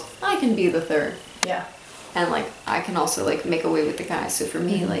 2 girls, I can be the 3rd. Yeah. And like, I can also like make away with the guys. So for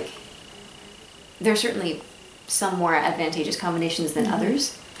me, like, there's certainly some more advantageous combinations than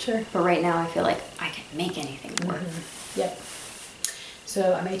others. Sure. But right now I feel like I can make anything work. Yep.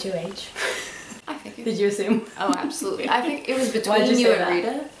 So I'm HOH. I figured. Did you assume? Oh, absolutely. I think it was Why'd between you you say and that?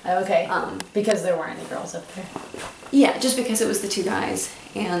 Rita. Oh, okay. Because there weren't any girls up there. Yeah, just because it was the 2 guys,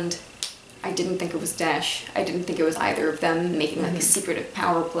 and I didn't think it was Dash. I didn't think it was either of them making like a secretive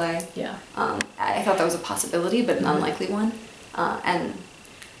power play. Yeah. I thought that was a possibility, but an unlikely one. And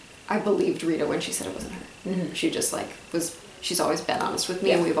I believed Rita when she said it wasn't her. She just like she's always been honest with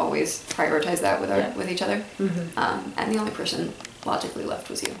me, and we've always prioritized that with each other. And the only person logically left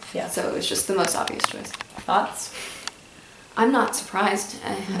was you. Yeah. So it was just the most obvious choice. Thoughts? I'm not surprised.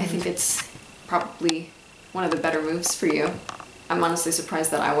 I think it's probably one of the better moves for you. I'm honestly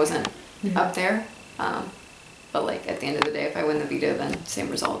surprised that I wasn't up there. But like at the end of the day, if I win the veto, then same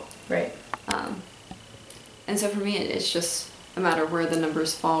result. Right. And so for me, it's just a matter of where the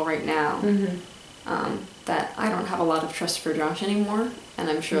numbers fall right now. That I don't have a lot of trust for Josh anymore, and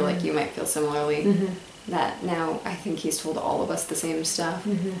I'm sure like you might feel similarly. That now I think he's told all of us the same stuff.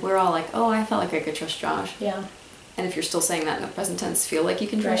 We're all like, oh, I felt like I could trust Josh. Yeah. And if you're still saying that in the present tense, feel like you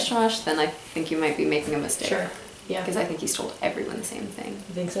can trust Josh, then I think you might be making a mistake. Sure. Yeah. Because I think he's told everyone the same thing.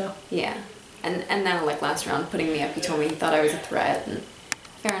 You think so? Yeah. And now, like last round, putting me up, he told me he thought I was a threat, and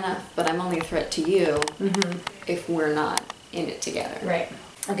fair enough, but I'm only a threat to you if we're not in it together. Right.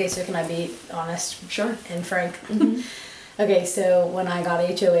 Okay, so can I be honest? Sure. And frank? Okay, so when I got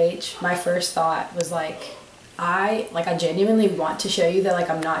HOH, my first thought was like, I genuinely want to show you that like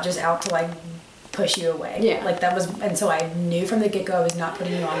I'm not just out to like push you away. Yeah. Like that was, and so I knew from the get-go I was not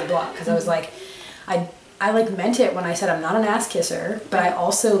putting you on the block, because I was like, I like meant it when I said I'm not an ass kisser, but I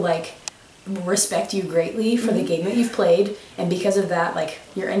also like respect you greatly for the game that you've played, and because of that, like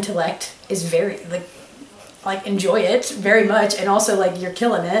your intellect is very like enjoy it very much, and also like you're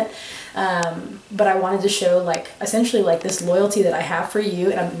killing it. But I wanted to show like essentially like this loyalty that I have for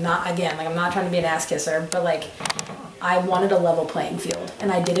you, and I'm not trying to be an ass kisser, but like I wanted a level playing field,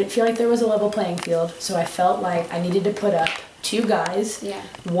 and I didn't feel like there was a level playing field, so I felt like I needed to put up 2 guys,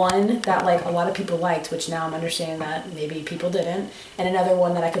 one that like a lot of people liked, which now I'm understanding that maybe people didn't, and another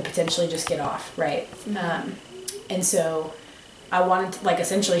one that I could potentially just get off, right? And so I wanted to like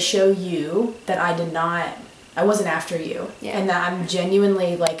essentially show you that I wasn't after you, and that I'm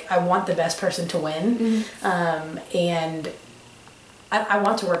genuinely like I want the best person to win, and I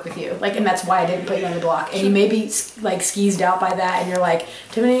want to work with you, like, and that's why I didn't put you on the block. And you may be like skeezed out by that, and you're like,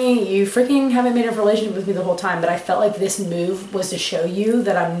 Tiffany, you freaking haven't made a relationship with me the whole time. But I felt like this move was to show you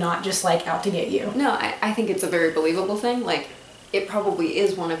that I'm not just like out to get you. No, I think it's a very believable thing. Like, it probably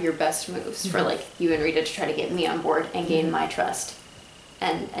is one of your best moves for like you and Rita to try to get me on board and gain my trust.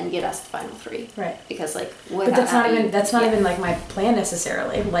 And get us the final 3, right? Because like, but that's not even like my plan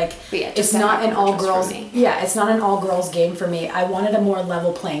necessarily. Like, it's not an all girls. Yeah, it's not an all girls game for me. I wanted a more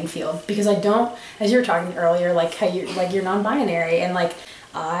level playing field, because I don't, as you were talking earlier, like how you're non-binary, and like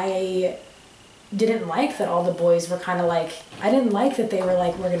I didn't like that all the boys were kind of like, I didn't like that they were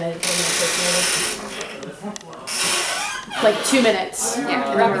like, we're gonna take like 2 minutes.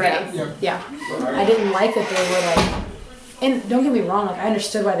 Yeah, and then we're ready. Yeah, I didn't like that they were like. and don't get me wrong, like I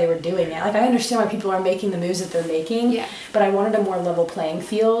understood why they were doing it. Like I understand why people are making the moves that they're making. Yeah. But I wanted a more level playing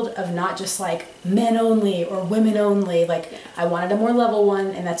field of not just like men only or women only. Like I wanted a more level one,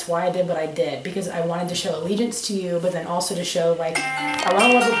 and that's why I did what I did, because I wanted to show allegiance to you, but then also to show like I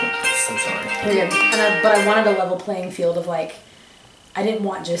want a level. I'm sorry. You're good. But I wanted a level playing field of like I didn't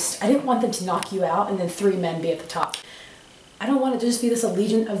want them to knock you out and then 3 men be at the top. I don't want it to just be this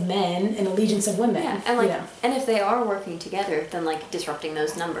allegiance of men and allegiance of women. Yeah, and like, you know? and if they are working together, then like disrupting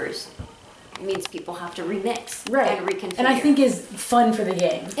those numbers means people have to remix and reconfigure. And I think is fun for the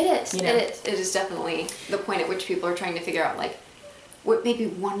game. It is. You know? It is. It is definitely the point at which people are trying to figure out like, what maybe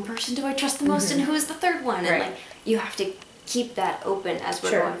one person do I trust the most, and who is the third one? And like, you have to keep that open as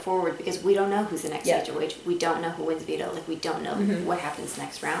we're going forward, because we don't know who's the next HOH. We don't know who wins veto. Like we don't know what happens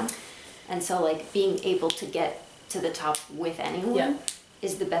next round, and so like being able to get to the top with anyone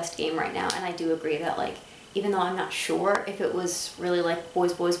is the best game right now. And I do agree that like, even though I'm not sure if it was really like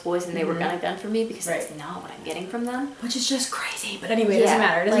boys and they were gun for me, because that's not what I'm getting from them, which is just crazy. But anyway, it doesn't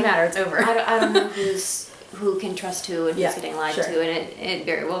matter. It doesn't matter. It's over. I don't know who can trust who and who's getting lied to, and it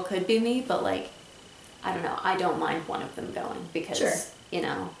very well could be me, but like, I don't know. I don't mind one of them going, because you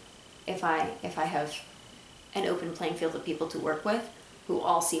know, if I have an open playing field of people to work with who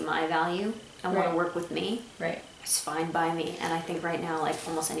all see my value and want to work with me, it's fine by me. And I think right now, like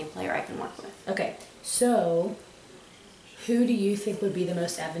almost any player I can work with. Okay, so who do you think would be the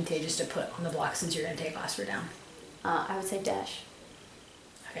most advantageous to put on the block, since you're going to take Oscar down? I would say Dash.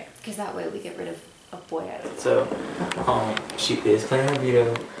 Okay. Because that way we get rid of a boy out of it. So, she is playing her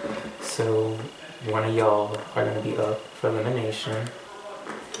veto, so one of y'all are going to be up for elimination.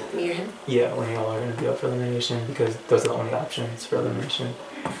 Me or him? Yeah, one of y'all are going to be up for elimination, because those are the only options for elimination.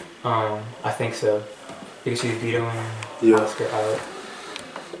 I think so. Because she's vetoing Oscar out.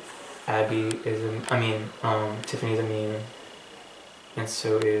 Abby is, Tiffany's immune. And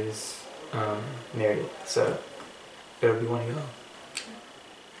so is Meredith. So it'll be one of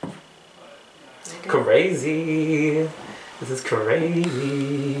y'all. Crazy. This is crazy.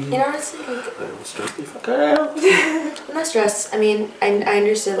 You know, honestly, like, I'm stressed the fuck out. I'm not stressed. I mean, I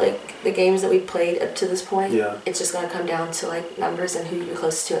understood like the games that we played up to this point. Yeah. It's just gonna come down to like numbers and who you're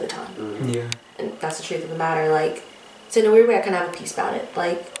closest to at the time. Yeah. And that's the truth of the matter. Like, so in a weird way, I kind of have a peace about it.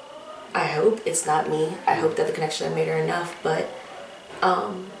 Like, I hope it's not me. I hope that the connection I made are enough. But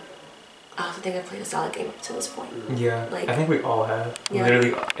I also think I've played a solid game up to this point. Yeah. Like, I think we all have. Yeah.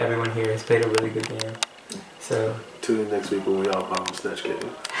 Literally everyone here has played a really good game. So tune in next week when we all bomb Snatch Game.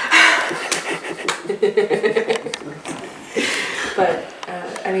 But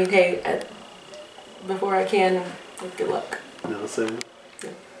I mean, hey, before I can, good luck. You know what I'm saying? Yeah.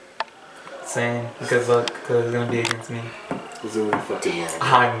 Same. Good luck, because it's gonna be against me. It's gonna be fucking long.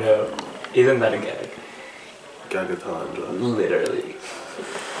 I know. Isn't that a gag? Gagatandra. Literally.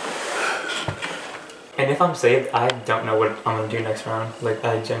 And if I'm saved, I don't know what I'm gonna do next round. Like,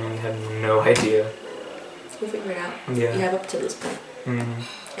 I genuinely have no idea. We'll figure it out. Yeah. You have up to this point.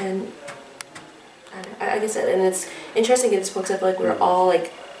 And I guess that, and it's interesting at this point, because I feel like we're all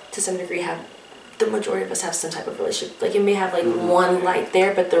like, to some degree, the majority of us have some type of relationship. Like, you may have like one light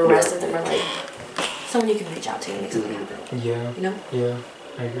there, but the rest of them are like someone you can reach out to and make something happen. Yeah. You know? Yeah,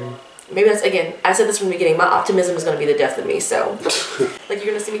 I agree. Maybe that's, again, I said this from the beginning, my optimism is going to be the death of me, so like, you're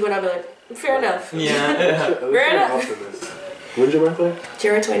going to see me going out and be like, fair enough. Yeah. Fair enough. When's your birthday?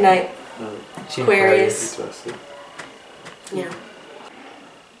 January 29th. Aquarius. Yeah.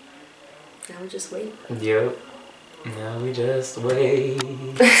 Now we just wait. Yep. Now we just wait.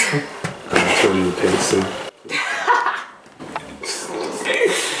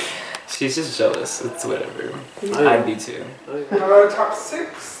 She's just jealous. It's whatever. I'd be too. Hello, top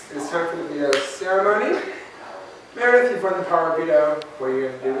 6. It's time for the veto ceremony. Meredith, you've won the power veto. What are you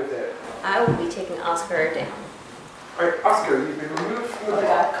going to do with it? I will be taking Oscar down. Alright, Oscar, you've been removed from the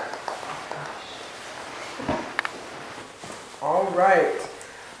block. Alright.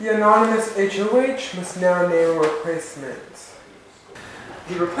 The anonymous HOH must now name a replacement.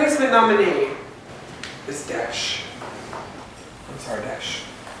 The replacement nominee is Dash. I'm sorry, Dash.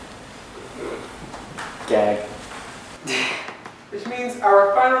 Gag. Which means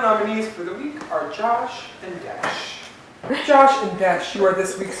our final nominees for the week are Josh and Dash. Josh and Dash, you are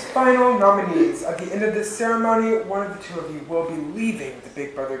this week's final nominees. At the end of this ceremony, one of the two of you will be leaving the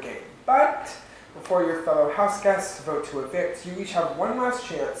Big Brother game. But before your fellow house guests vote to evict, you each have one last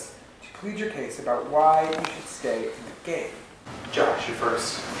chance to plead your case about why you should stay in the game. Josh, you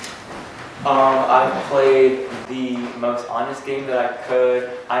first. I played the most honest game that I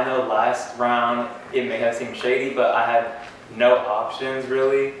could. I know last round it may have seemed shady, but I had no options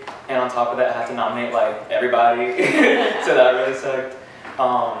really, and on top of that, I had to nominate like everybody, so that really sucked.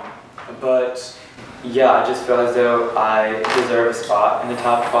 But yeah, I just feel as though I deserve a spot in the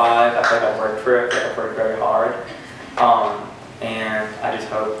top 5. I feel like I worked for it, I worked very hard, and I just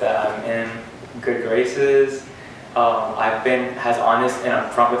hope that I'm in good graces. I've been as honest and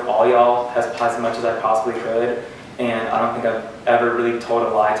upfront with all y'all as much as I possibly could, and I don't think I've ever really told a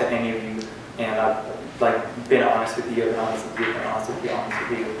lie to any of you, and I've like been honest with you, and honest with you, and honest with you, honest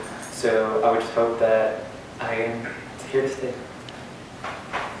with you. So I would just hope that I am here to stay.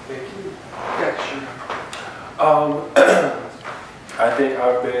 Thank you. Gotcha. I think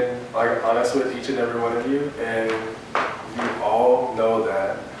I've been like honest with each and every one of you, and you all know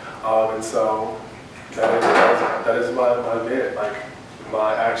that. And so that is my bit. Like,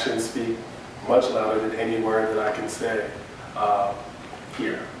 my actions speak much louder than any word that I can say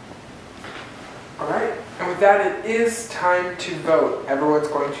here. All right, and with that, it is time to vote. Everyone's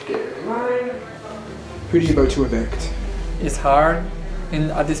going to get in line. Who do you vote to evict? It's hard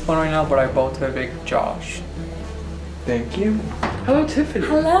at this point right now, but I vote to evict Josh. Thank you. Hello, Tiffany.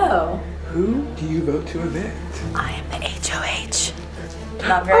 Hello. Who do you vote to evict? I am the HOH.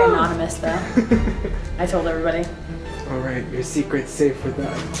 Not very anonymous though. I told everybody. All right, your secret's safe with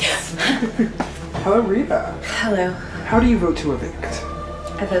us. Hello, Rita. Hello. How do you vote to evict?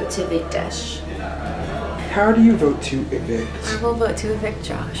 I vote to evict Dash. How do you vote to evict? I will vote to evict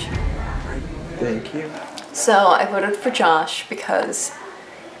Josh. Thank you. So I voted for Josh because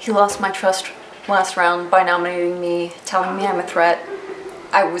he lost my trust last round by nominating me, telling me I'm a threat.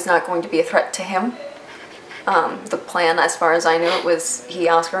 I was not going to be a threat to him. The plan, as far as I knew, it was he,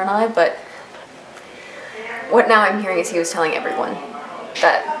 Oscar, and I, but what now I'm hearing is he was telling everyone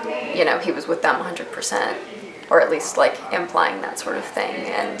that, you know, he was with them 100%, or at least like implying that sort of thing,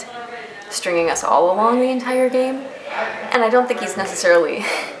 and stringing us all along the entire game. And I don't think he's necessarily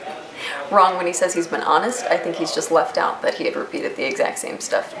wrong when he says he's been honest. I think he's just left out that he had repeated the exact same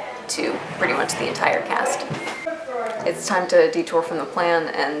stuff to pretty much the entire cast. It's time to detour from the plan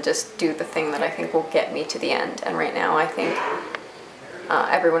and just do the thing that I think will get me to the end. And right now I think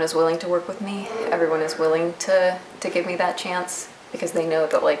everyone is willing to work with me. Everyone is willing to give me that chance because they know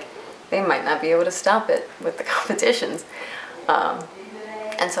that like they might not be able to stop it with the competitions.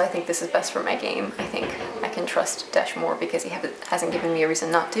 And so I think this is best for my game. I think I can trust Desh more because he hasn't given me a reason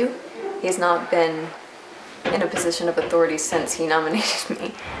not to. He has not been in a position of authority since he nominated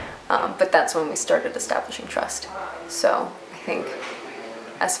me. But that's when we started establishing trust. So I think,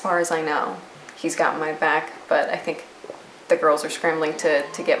 as far as I know, he's got my back, but I think the girls are scrambling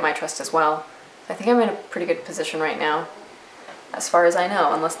to get my trust as well. I think I'm in a pretty good position right now, as far as I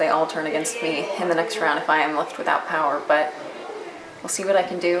know, unless they all turn against me in the next round if I am left without power. But we'll see what I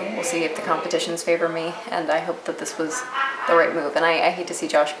can do. We'll see if the competitions favor me, and I hope that this was the right move. And I hate to see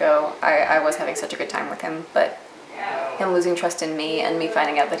Josh go. I was having such a good time with him, but him losing trust in me and me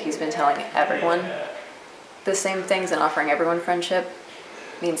finding out that he's been telling everyone the same things and offering everyone friendship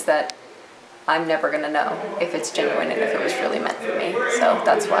means that I'm never gonna know if it's genuine and if it was really meant for me. So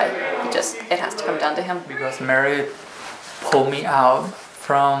that's why it has to come down to him. Because Mary pulled me out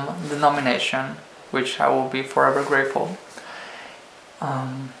from the nomination, which I will be forever grateful.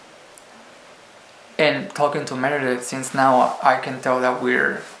 And talking to Meredith, since now I can tell that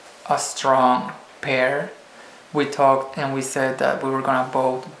we're a strong pair, we talked and we said that we were gonna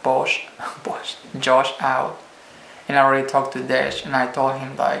vote Josh out. And I already talked to Dash and I told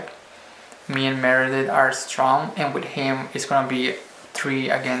him like me and Meredith are strong, and with him it's gonna be 3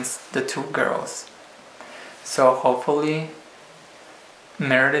 against the 2 girls. So hopefully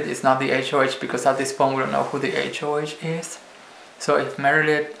Meredith is not the HOH, because at this point we don't know who the HOH is. So if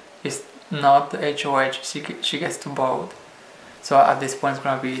Meredith is not the HOH, she gets to vote. So at this point it's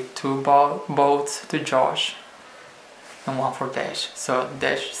gonna be 2 votes to Josh and 1 for Dash. So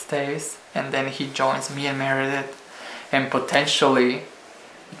Dash stays, and then he joins me and Meredith, and potentially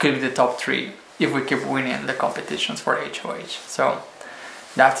it could be the top 3 if we keep winning the competitions for HOH. So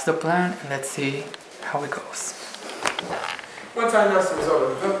that's the plan, and let's see how it goes. Once I announce the result of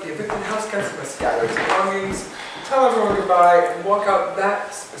the vote, the evicted house guests must gather its belongings, tell everyone goodbye, and walk out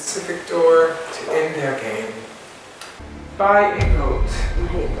that specific door to end their game. By a vote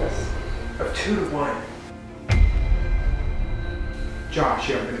of 2 to 1. Josh,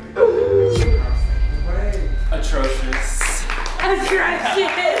 you're going to be atrocious. Atrocious.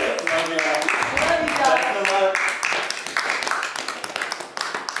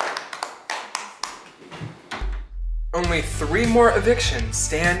 Only 3 more evictions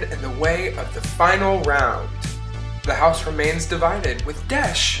stand in the way of the final round. The house remains divided, with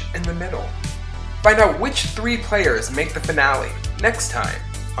Desh in the middle. Find out which 3 players make the finale next time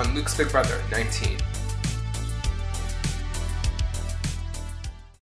on Luke's Big Brother 19.